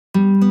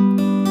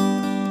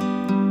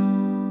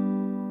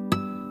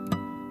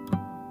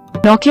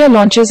Nokia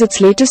launches its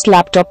latest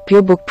laptop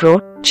PureBook Pro.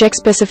 Check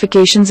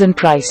specifications and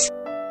price.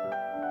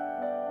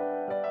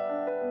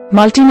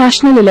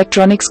 Multinational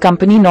electronics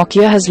company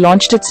Nokia has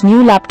launched its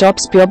new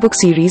laptops PureBook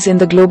series in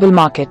the global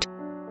market.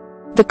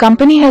 The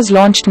company has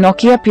launched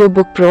Nokia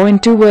PureBook Pro in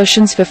two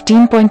versions,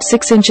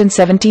 15.6 inch and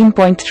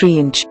 17.3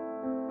 inch.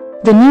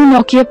 The new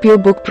Nokia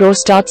PureBook Pro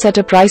starts at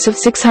a price of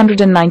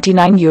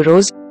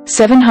 €699,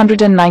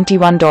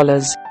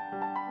 $791.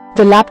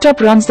 The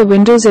laptop runs the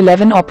Windows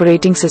 11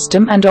 operating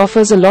system and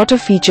offers a lot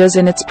of features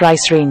in its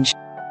price range.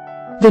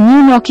 The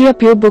new Nokia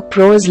PureBook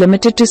Pro is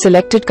limited to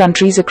selected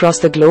countries across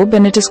the globe,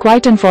 and it is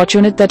quite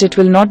unfortunate that it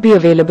will not be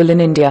available in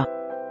India.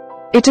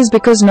 It is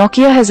because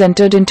Nokia has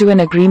entered into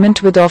an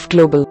agreement with Off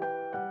Global.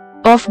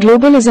 Off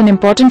Global is an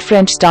important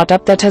French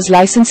startup that has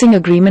licensing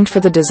agreement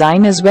for the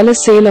design as well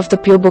as sale of the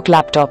PureBook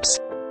laptops.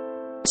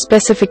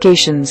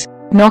 Specifications: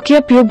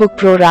 Nokia PureBook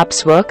Pro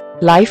wraps work,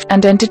 life,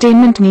 and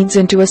entertainment needs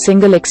into a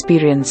single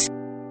experience.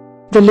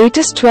 The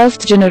latest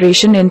 12th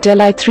generation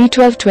Intel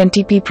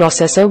i3-1220p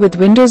processor with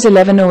Windows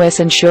 11 OS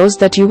ensures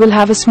that you will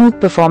have a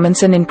smooth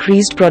performance and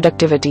increased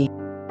productivity.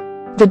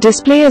 The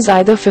display is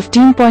either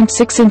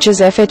 15.6 inches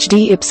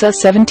FHD IPS or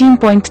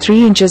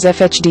 17.3 inches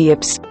FHD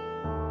IPS.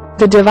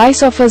 The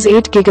device offers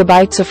 8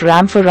 GB of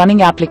RAM for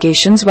running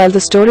applications, while the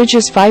storage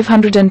is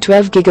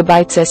 512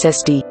 GB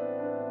SSD.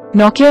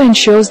 Nokia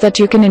ensures that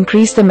you can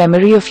increase the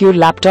memory of your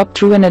laptop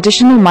through an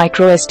additional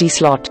micro SD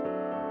slot.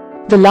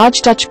 The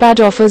large touchpad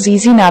offers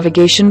easy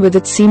navigation with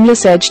its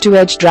seamless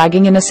edge-to-edge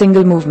dragging in a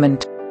single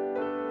movement.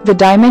 The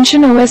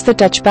Dimension OS the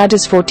touchpad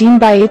is 14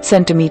 by 8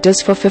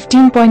 cm for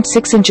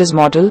 15.6 inches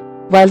model,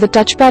 while the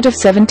touchpad of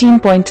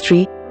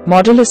 17.3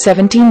 model is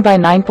 17 by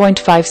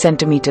 9.5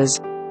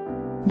 cm.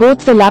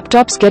 Both the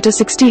laptops get a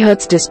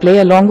 60Hz display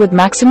along with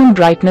maximum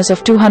brightness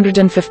of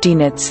 250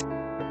 nits.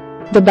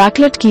 The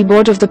backlit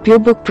keyboard of the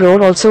PureBook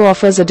Pro also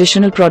offers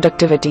additional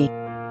productivity.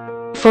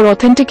 For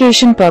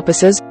authentication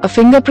purposes, a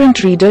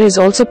fingerprint reader is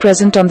also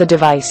present on the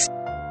device.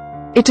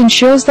 It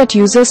ensures that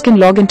users can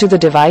log into the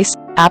device,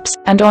 apps,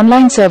 and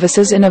online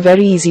services in a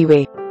very easy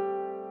way.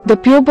 The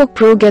PureBook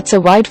Pro gets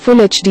a wide Full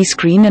HD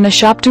screen and a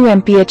sharp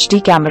 2MP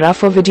HD camera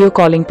for video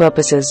calling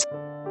purposes.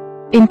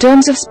 In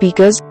terms of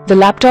speakers, the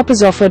laptop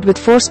is offered with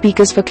 4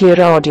 speakers for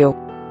clearer audio.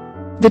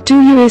 The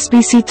two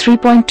USB-C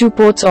 3.2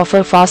 ports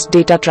offer fast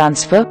data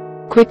transfer,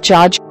 quick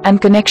charge, and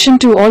connection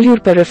to all your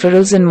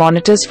peripherals and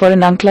monitors for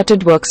an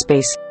uncluttered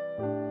workspace.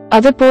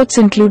 Other ports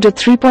include a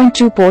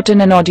 3.2 port and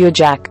an audio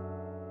jack.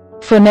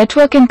 For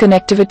network and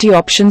connectivity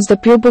options, the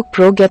PureBook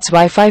Pro gets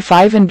Wi-Fi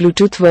 5 and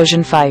Bluetooth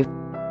version 5.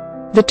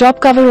 The top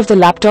cover of the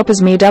laptop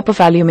is made up of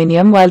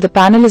aluminium while the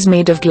panel is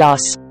made of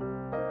glass.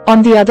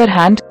 On the other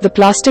hand, the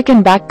plastic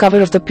and back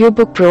cover of the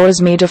PureBook Pro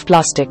is made of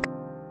plastic.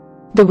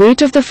 The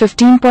weight of the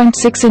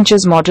 15.6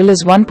 inches model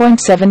is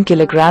 1.7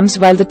 kilograms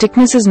while the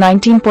thickness is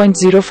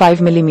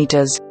 19.05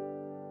 millimeters.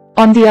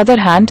 On the other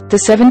hand, the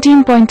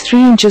 17.3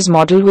 inches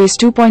model weighs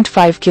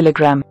 2.5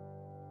 kilogram.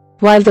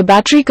 While the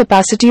battery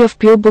capacity of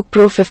PureBook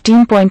Pro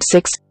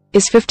 15.6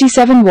 is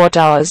 57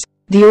 watt-hours,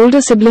 the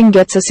older sibling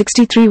gets a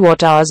 63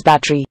 watt-hours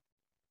battery.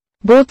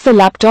 Both the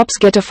laptops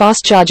get a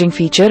fast charging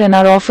feature and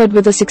are offered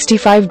with a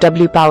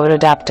 65W power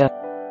adapter.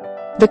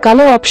 The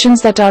color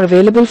options that are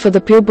available for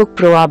the PureBook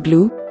Pro are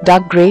blue,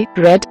 dark grey,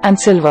 red, and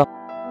silver.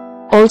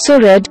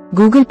 Also red,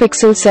 Google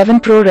Pixel 7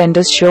 Pro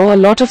renders show a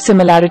lot of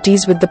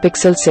similarities with the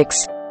Pixel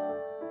 6.